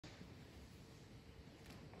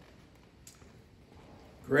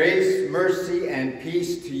Grace, mercy, and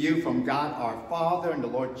peace to you from God our Father and the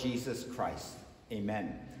Lord Jesus Christ.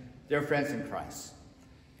 Amen. Dear friends in Christ,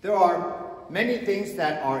 there are many things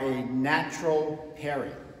that are a natural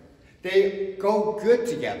pairing. They go good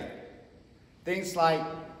together. Things like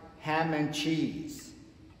ham and cheese,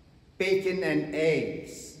 bacon and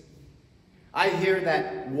eggs. I hear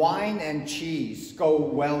that wine and cheese go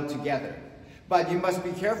well together, but you must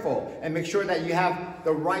be careful and make sure that you have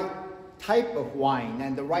the right type of wine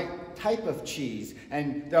and the right type of cheese.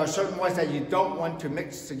 And there are certain ones that you don't want to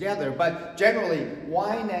mix together, but generally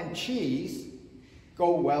wine and cheese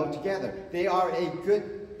go well together. They are a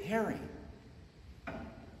good pairing.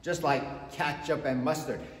 Just like ketchup and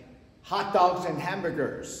mustard, hot dogs and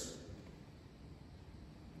hamburgers.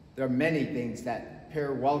 There are many things that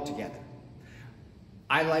pair well together.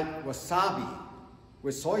 I like wasabi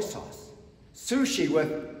with soy sauce, sushi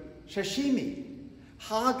with sashimi,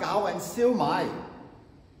 hagao and siu mai,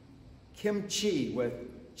 kimchi with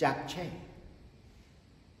japchae.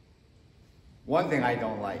 One thing I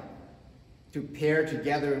don't like to pair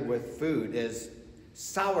together with food is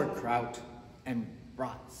sauerkraut and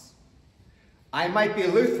brats. I might be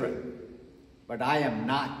Lutheran, but I am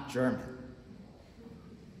not German.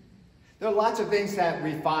 There are lots of things that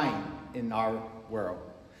we find in our world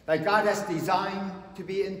that God has designed to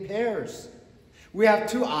be in pairs. We have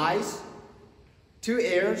 2 eyes, 2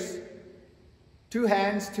 ears, 2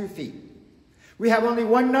 hands, 2 feet. We have only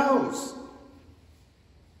 1 nose,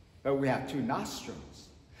 but we have 2 nostrils.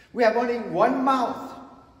 We have only 1 mouth,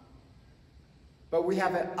 but we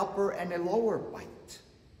have an upper and a lower bite.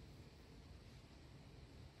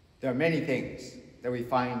 There are many things that we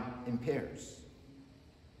find in pairs.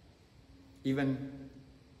 Even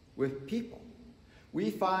with people,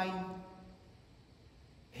 we find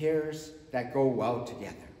pairs that go well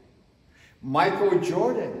together. Michael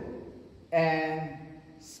Jordan and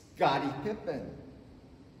Scottie Pippen.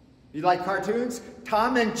 You like cartoons?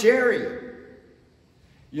 Tom and Jerry.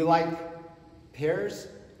 You like pairs?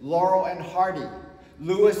 Laurel and Hardy,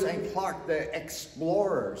 Lewis and Clark, the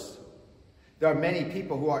explorers. There are many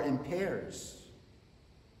people who are in pairs.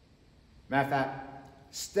 Matter of fact,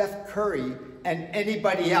 Steph Curry and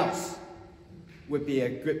anybody else would be a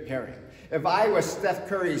good pairing. If I was Steph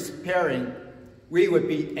Curry's pairing, we would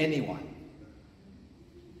beat anyone.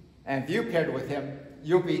 And if you paired with him,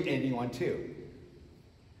 you'll beat anyone too.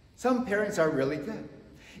 Some pairings are really good.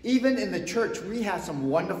 Even in the church, we have some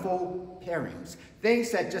wonderful pairings,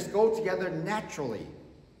 things that just go together naturally.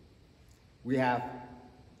 We have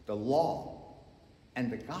the law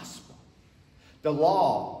and the gospel. The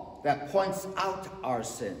law that points out our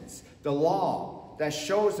sins. The law that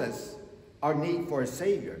shows us our need for a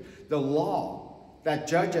Savior. The law that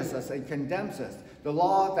judges us and condemns us. The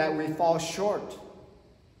law that we fall short.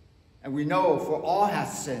 And we know for all have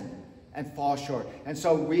sinned and fall short. And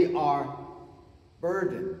so we are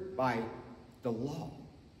burdened by the law.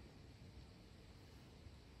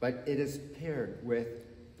 But it is paired with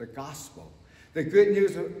the gospel. The good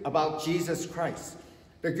news about Jesus Christ.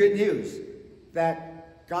 The good news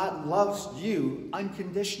that God loves you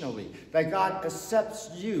unconditionally. That God accepts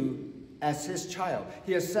you as his child.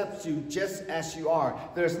 He accepts you just as you are.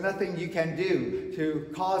 There's nothing you can do to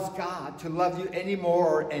cause God to love you any more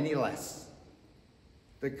or any less.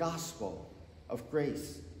 The gospel of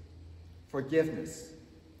grace, forgiveness,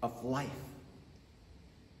 of life.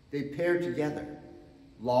 They pair together,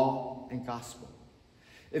 law and gospel.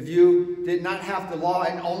 If you did not have the law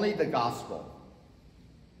and only the gospel,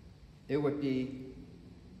 it would be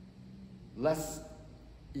less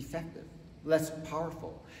effective, less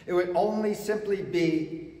powerful. It would only simply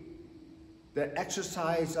be the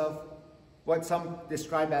exercise of what some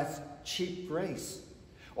describe as cheap grace,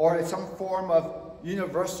 or some form of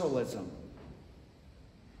universalism.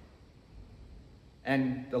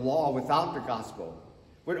 And the law without the gospel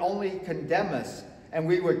would only condemn us, and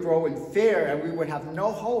we would grow in fear, and we would have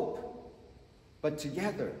no hope. But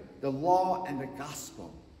together, the law and the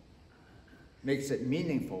gospel makes it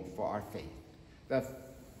meaningful for our faith. The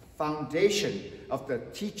foundation of the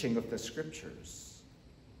teaching of the scriptures.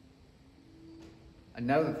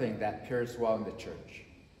 Another thing that pairs well in the church,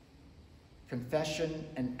 confession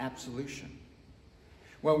and absolution.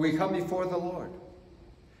 When we come before the Lord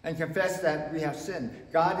and confess that we have sinned,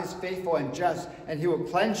 God is faithful and just, and he will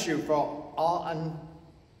cleanse you from all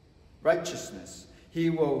unrighteousness.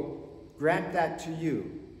 He will grant that to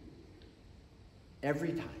you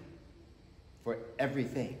every time, for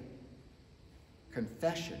everything.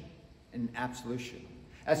 Confession and absolution.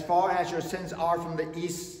 As far as your sins are from the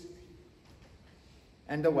east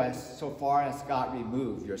and the west, so far as God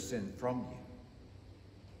removed your sin from you.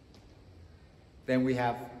 Then we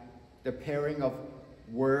have the pairing of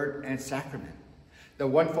word and sacrament, the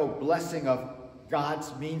wonderful blessing of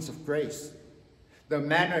God's means of grace, the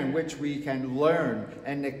manner in which we can learn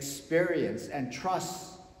and experience and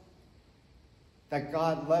trust that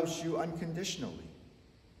God loves you unconditionally.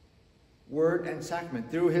 Word and sacrament,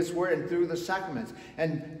 through his word and through the sacraments.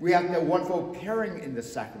 And we have the wonderful pairing in the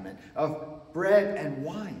sacrament of bread and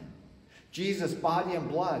wine. Jesus' body and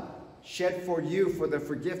blood shed for you for the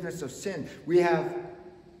forgiveness of sin. We have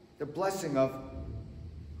the blessing of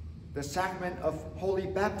the sacrament of holy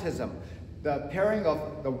baptism, the pairing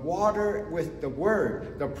of the water with the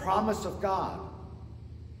word, the promise of God,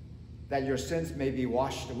 that your sins may be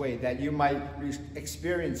washed away, that you might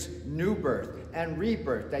experience new birth and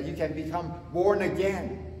rebirth, that you can become born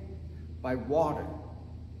again by water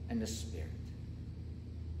and the Spirit.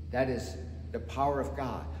 That is the power of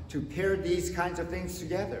God, to pair these kinds of things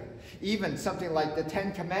together. Even something like the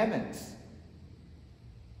 10 Commandments,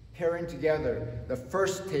 pairing together the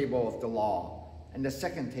first table of the law and the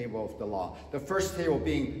second table of the law. The first table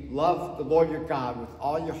being love the Lord your God with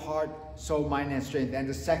all your heart, soul, mind, and strength. And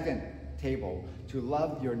the second table, to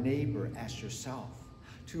love your neighbor as yourself,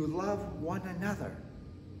 to love one another.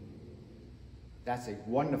 That's a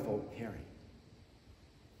wonderful pairing.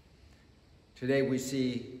 Today we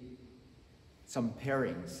see some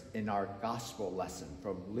pairings in our gospel lesson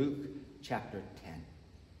from Luke chapter 10.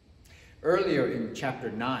 Earlier in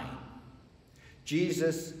chapter 9,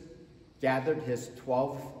 Jesus gathered his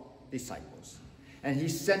 12 disciples and he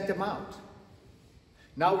sent them out.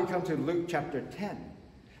 Now we come to Luke chapter 10.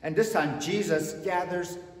 And this time Jesus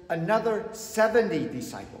gathers another 70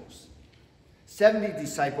 disciples. 70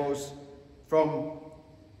 disciples from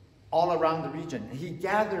all around the region. He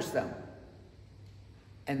gathers them.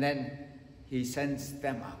 And then he sends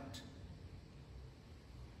them out.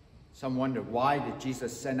 Some wonder, why did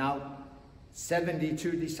Jesus send out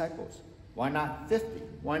 72 disciples? Why not 50?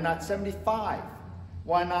 Why not 75?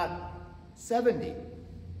 Why not 70?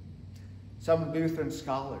 Some Lutheran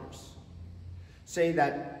scholars say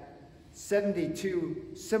that 72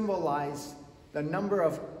 symbolize the number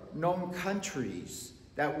of known countries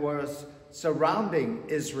that was surrounding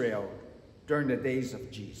Israel during the days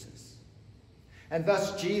of Jesus. And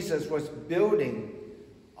thus Jesus was building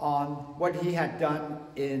on what he had done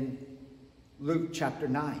in Luke chapter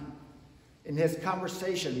 9, in his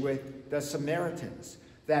conversation with the Samaritans,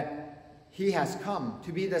 that he has come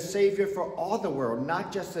to be the Savior for all the world,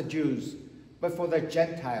 not just the Jews, but for the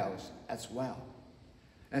Gentiles as well.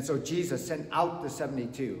 And so Jesus sent out the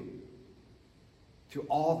 72 to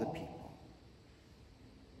all the people.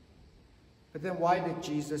 But then why did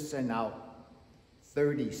Jesus send out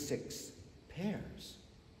 36 pairs?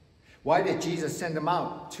 Why did Jesus send them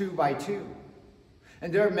out 2 by 2?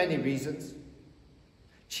 And there are many reasons.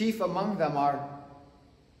 Chief among them are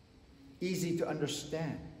easy to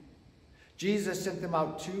understand. Jesus sent them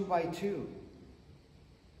out 2 by 2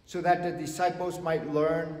 so that the disciples might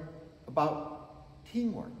learn about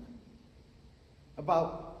teamwork,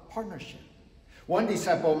 about partnership. One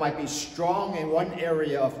disciple might be strong in one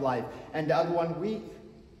area of life and the other one weak.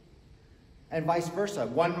 And vice versa.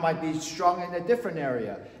 One might be strong in a different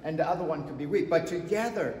area and the other one could be weak. But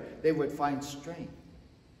together they would find strength.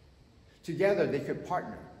 Together they could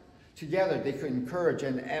partner. Together they could encourage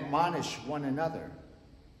and admonish one another.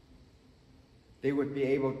 They would be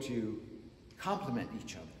able to complement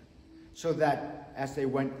each other so that as they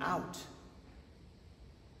went out,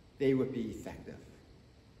 they would be effective,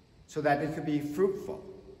 so that it could be fruitful.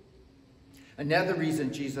 Another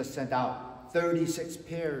reason Jesus sent out 36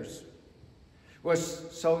 pairs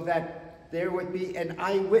was so that there would be an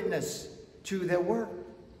eyewitness to their work.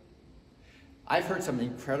 I've heard some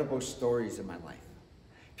incredible stories in my life.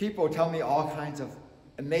 People tell me all kinds of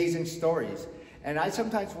amazing stories, and I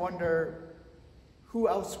sometimes wonder, who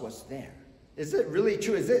else was there? Is it really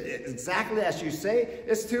true? Is it exactly as you say?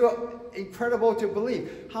 It's too incredible to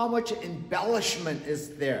believe. How much embellishment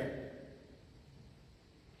is there?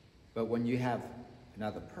 But when you have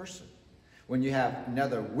another person, when you have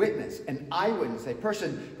another witness, an eyewitness, a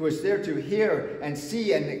person who is there to hear and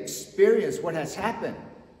see and experience what has happened,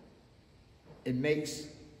 it makes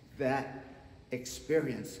that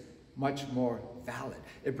experience much more valid.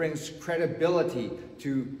 It brings credibility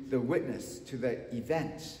to the witness, to the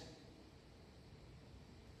event.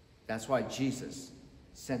 That's why Jesus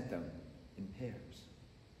sent them in pairs.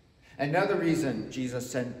 Another reason Jesus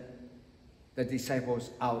sent the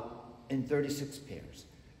disciples out in 36 pairs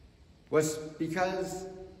was because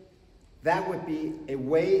that would be a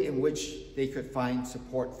way in which they could find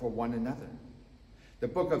support for one another. The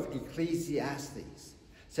book of Ecclesiastes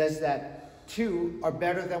says that 2 are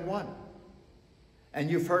better than 1. And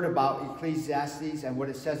you've heard about Ecclesiastes and what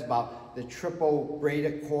it says about the triple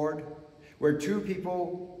braided cord, where two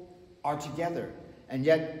people are together, and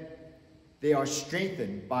yet they are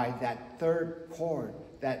strengthened by that third cord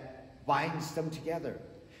that binds them together.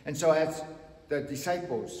 And so as the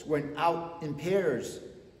disciples went out in pairs,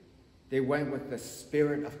 they went with the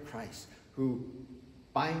Spirit of Christ, who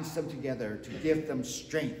binds them together to give them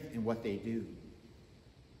strength in what they do.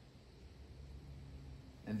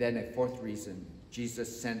 And then a fourth reason,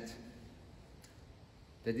 Jesus sent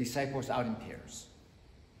the disciples out in pairs,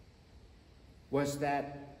 was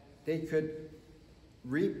that they could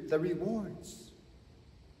reap the rewards,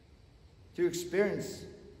 to experience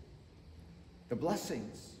the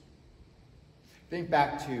blessings. Think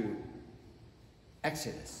back to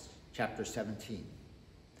Exodus chapter 17.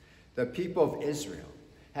 The people of Israel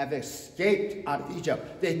have escaped out of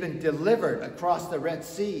Egypt. They've been delivered across the Red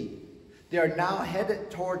Sea. They are now headed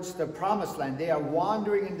towards the promised land. They are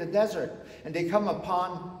wandering in the desert, and they come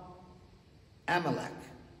upon Amalek.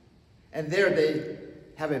 And there they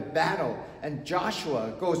have a battle, and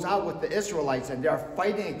Joshua goes out with the Israelites, and they are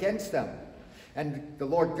fighting against them. And the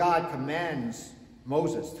Lord God commands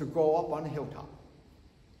Moses to go up on a hilltop,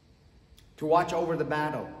 to watch over the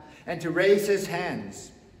battle, and to raise his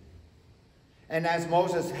hands. And as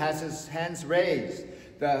Moses has his hands raised,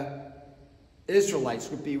 the Israelites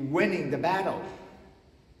would be winning the battle.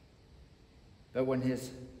 But when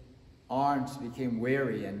his arms became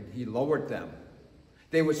weary and he lowered them,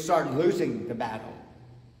 they would start losing the battle.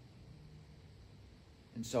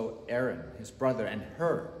 And so Aaron, his brother, and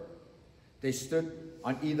Hur, they stood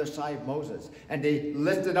on either side of Moses, and they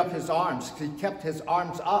lifted up his arms. He kept his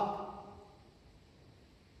arms up.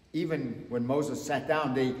 Even when Moses sat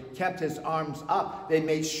down, they kept his arms up. They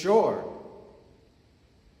made sure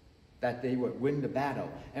that they would win the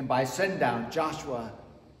battle. And by sundown, Joshua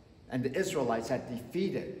and the Israelites had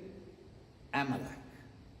defeated Amalek.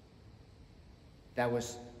 That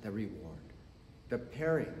was the reward. The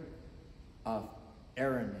pairing of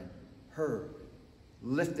Aaron and Hur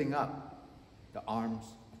lifting up the arms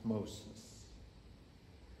of Moses.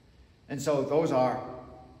 And so those are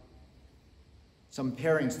some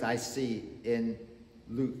pairings that I see in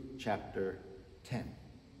Luke chapter 10.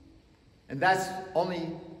 And that's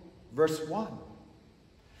only verse 1.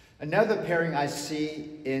 Another pairing I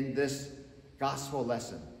see in this gospel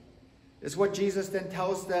lesson is what Jesus then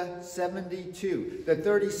tells the 72, the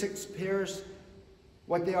 36 pairs,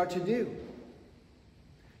 what they are to do.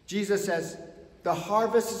 Jesus says, the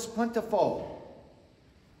harvest is plentiful,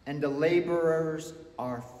 and the laborers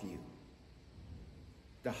are few.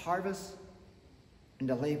 The harvest and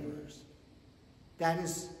the laborers. That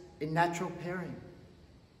is a natural pairing.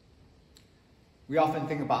 We often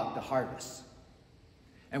think about the harvest,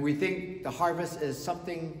 and we think the harvest is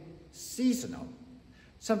something seasonal,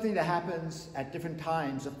 something that happens at different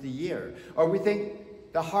times of the year. Or we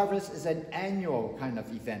think the harvest is an annual kind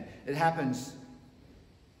of event. It happens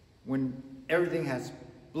when everything has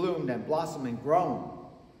bloomed and blossomed and grown.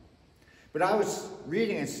 But I was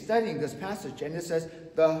reading and studying this passage, and it says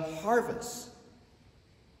the harvest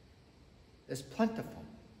is plentiful.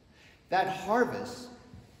 That harvest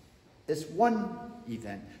is one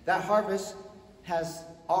event. That harvest has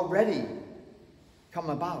already come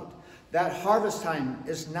about. That harvest time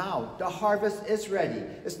is now. The harvest is ready.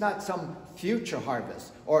 It's not some future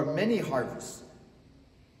harvest or many harvests.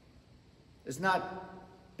 It's not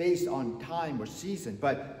based on time or season,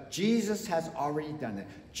 but Jesus has already done it.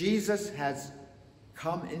 Jesus has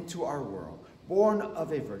come into our world, born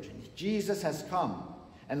of a virgin. Jesus has come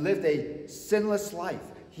and lived a sinless life.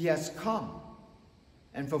 He has come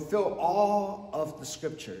and fulfilled all of the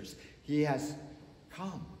scriptures. He has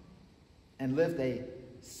come and lived a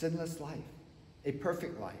sinless life, a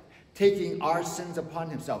perfect life, taking our sins upon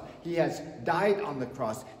himself. He has died on the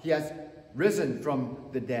cross. He has risen from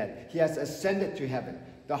the dead. He has ascended to heaven.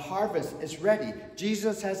 The harvest is ready.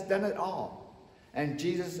 Jesus has done it all. And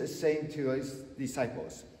Jesus is saying to his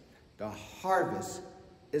disciples, the harvest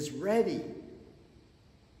is ready.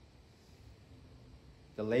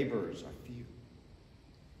 The laborers are few.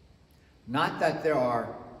 Not that there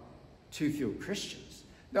are too few Christians.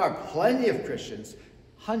 There are plenty of Christians,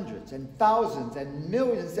 hundreds and thousands and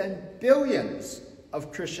millions and billions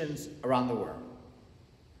of Christians around the world.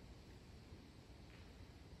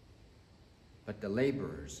 But the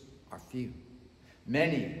laborers are few.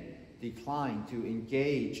 Many decline to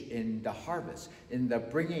engage in the harvest, in the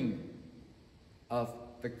bringing of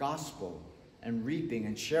the gospel and reaping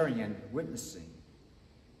and sharing and witnessing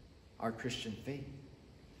our Christian faith.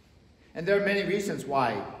 And there are many reasons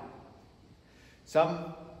why.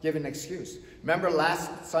 Some give an excuse. Remember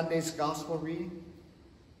last Sunday's gospel reading?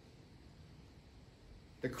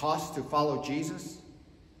 the cost to follow Jesus.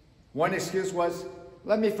 One excuse was,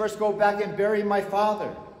 let me first go back and bury my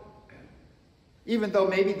father. Even though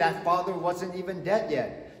maybe that father wasn't even dead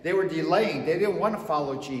yet. They were delaying. They didn't want to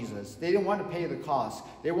follow Jesus. They didn't want to pay the cost.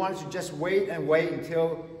 They wanted to just wait and wait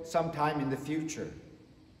until sometime in the future.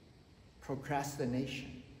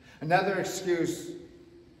 Procrastination. Another excuse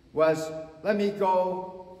was, let me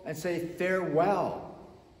go and say farewell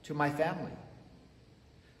to my family.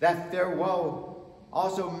 That farewell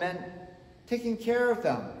also meant taking care of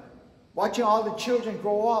them, watching all the children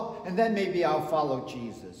grow up, and then maybe I'll follow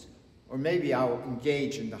Jesus, or maybe I'll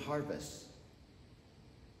engage in the harvest.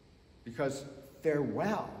 Because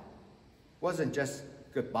farewell wasn't just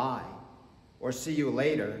goodbye, or see you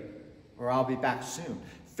later, or I'll be back soon.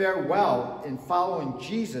 Farewell in following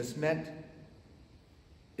Jesus meant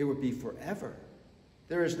it would be forever.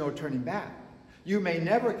 There is no turning back. You may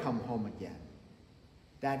never come home again.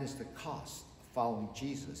 That is the cost of following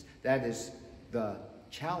Jesus. That is the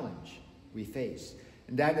challenge we face.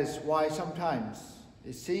 And that is why sometimes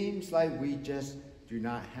it seems like we just do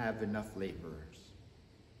not have enough laborers.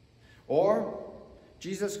 Or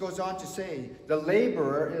Jesus goes on to say, the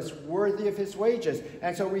laborer is worthy of his wages.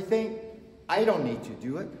 And so we think, I don't need to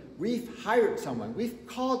do it. We've hired someone. We've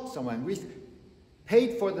called someone. We've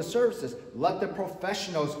paid for the services. Let the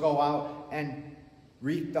professionals go out and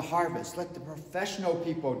reap the harvest. Let the professional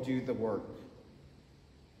people do the work.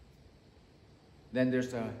 Then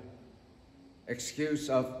there's an excuse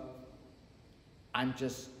of, I'm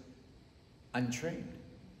just untrained.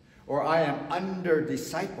 Or I am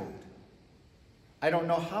under-discipled. I don't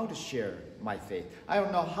know how to share my faith. I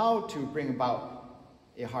don't know how to bring about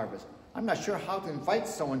a harvest. I'm not sure how to invite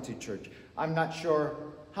someone to church. I'm not sure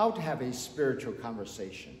how to have a spiritual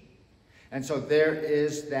conversation. And so there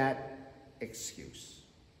is that excuse.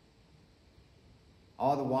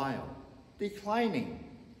 All the while, declining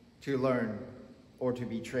to learn or to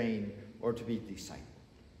be trained or to be discipled.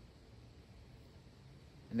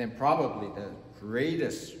 And then probably the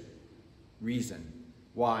greatest reason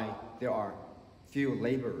why there are few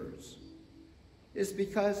laborers is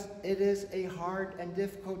because it is a hard and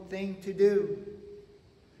difficult thing to do.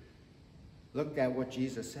 Look at what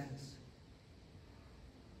Jesus says.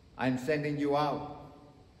 I'm sending you out.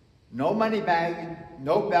 No money bag,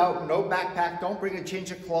 no belt, no backpack. Don't bring a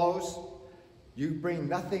change of clothes. You bring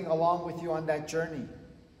nothing along with you on that journey.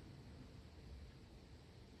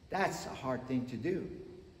 That's a hard thing to do.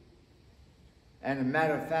 And a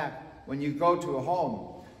matter of fact, when you go to a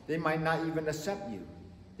home, they might not even accept you.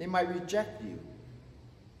 They might reject you.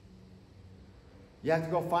 You have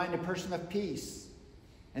to go find a person of peace.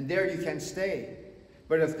 And there you can stay.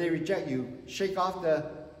 But if they reject you, shake off the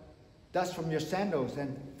dust from your sandals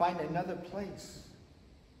and find another place.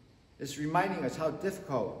 It's reminding us how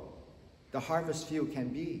difficult the harvest field can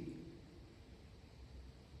be.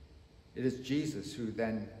 It is Jesus who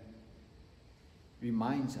then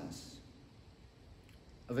reminds us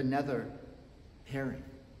of another pairing.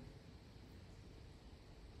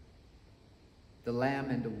 The lamb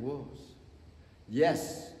and the wolves.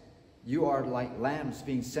 Yes, you are like lambs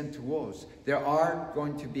being sent to wolves. There are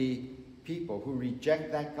going to be people who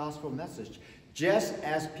reject that gospel message. Just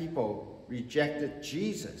as people rejected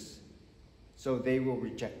Jesus, so they will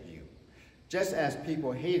reject you. Just as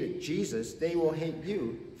people hated Jesus, they will hate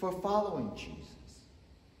you for following Jesus.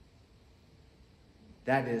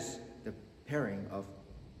 That is the pairing of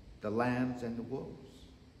the lambs and the wolves.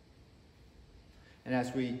 And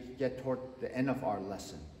as we get toward the end of our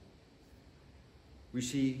lesson, we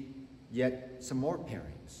see yet some more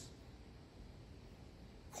pairings.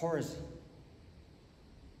 Chorazin,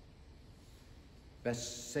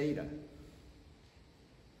 Bethsaida,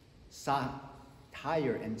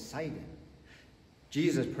 Tyre and Sidon.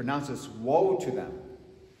 Jesus pronounces woe to them.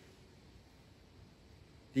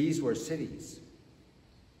 These were cities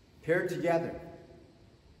paired together,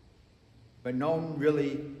 but known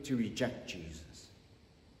really to reject Jesus.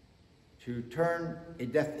 To turn a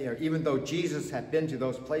deaf ear, even though Jesus had been to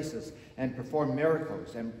those places and performed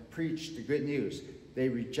miracles and preached the good news, they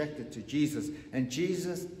rejected to Jesus. And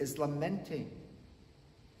Jesus is lamenting.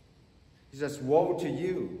 He says, woe to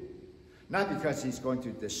you. Not because he's going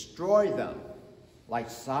to destroy them like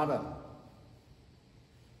Sodom,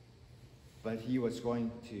 but he was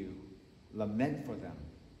going to lament for them,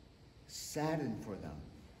 sadden for them,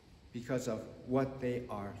 because of what they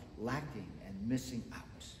are lacking and missing out.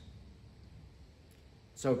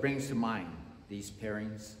 So it brings to mind these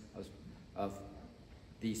pairings of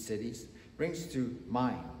these cities, brings to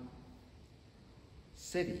mind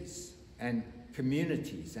cities and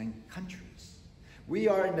communities and countries. We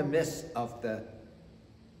are in the midst of the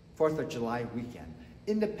 4th of July weekend,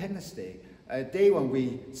 Independence Day, a day when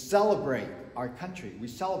we celebrate our country. We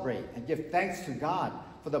celebrate and give thanks to God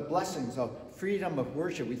for the blessings of freedom of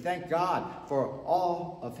worship. We thank God for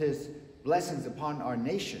all of his blessings upon our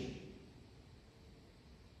nation.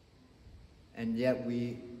 And yet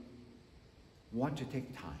we want to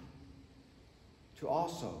take time to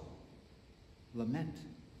also lament,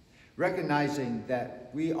 recognizing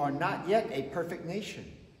that we are not yet a perfect nation,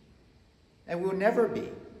 and will never be,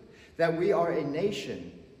 that we are a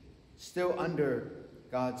nation still under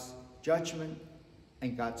God's judgment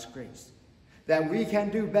and God's grace, that we can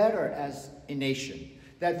do better as a nation,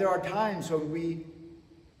 that there are times when we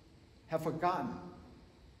have forgotten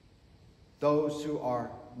those who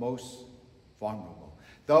are most vulnerable,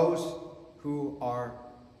 those who are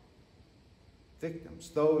victims,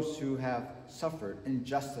 those who have suffered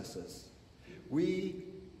injustices. We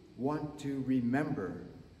want to remember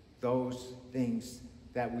those things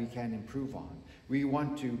that we can improve on. We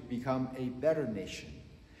want to become a better nation.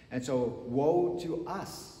 And so, woe to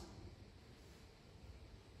us.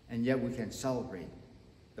 And yet we can celebrate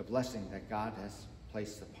the blessing that God has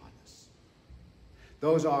placed upon us.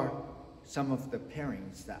 Those are some of the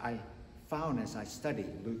pairings that I found as I studied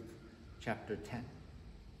Luke chapter 10.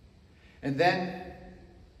 And then,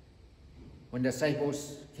 when the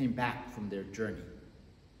disciples came back from their journey,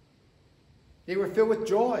 they were filled with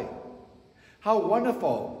joy. How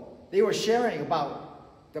wonderful. They were sharing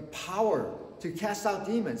about the power to cast out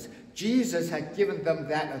demons. Jesus had given them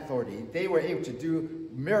that authority. They were able to do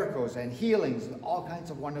miracles and healings and all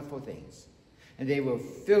kinds of wonderful things. And they were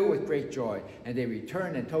filled with great joy. And they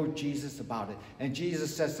returned and told Jesus about it. And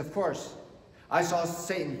Jesus says, of course, I saw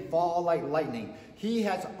Satan fall like lightning. He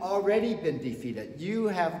has already been defeated. You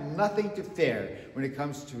have nothing to fear when it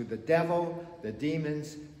comes to the devil, the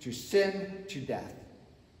demons, to sin, to death.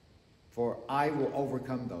 For I will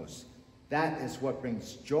overcome those. That is what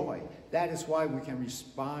brings joy. That is why we can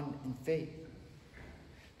respond in faith.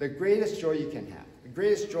 The greatest joy you can have, the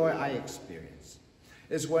greatest joy I experience,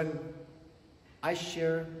 is when I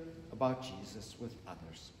share about Jesus with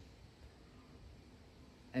others.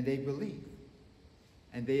 And they believe.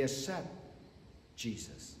 And they accept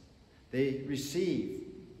Jesus. They receive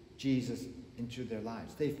Jesus into their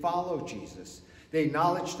lives. They follow Jesus. They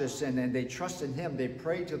acknowledge their sin and they trust in him. They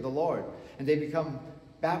pray to the Lord and they become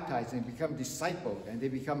baptized and become discipled and they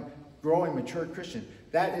become growing, mature Christians.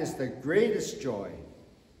 That is the greatest joy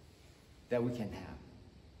that we can have.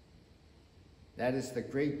 That is the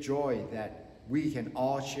great joy that we can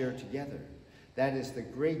all share together. That is the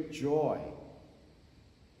great joy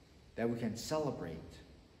that we can celebrate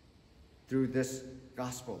through this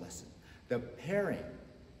gospel lesson. The pairing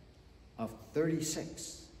of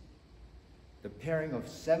 36, the pairing of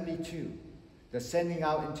 72, the sending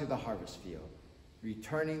out into the harvest field,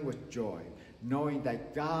 returning with joy, knowing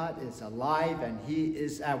that God is alive and he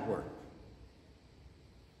is at work.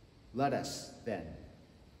 Let us then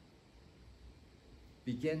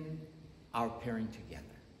begin our pairing together.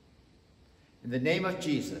 In the name of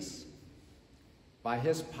Jesus, by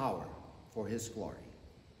his power, for his glory.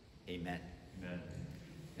 Amen. Amen.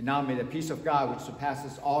 And now may the peace of God, which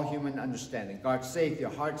surpasses all human understanding, guard safe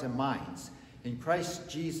your hearts and minds in Christ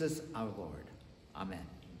Jesus our Lord. Amen.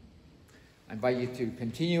 I invite you to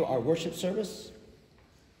continue our worship service.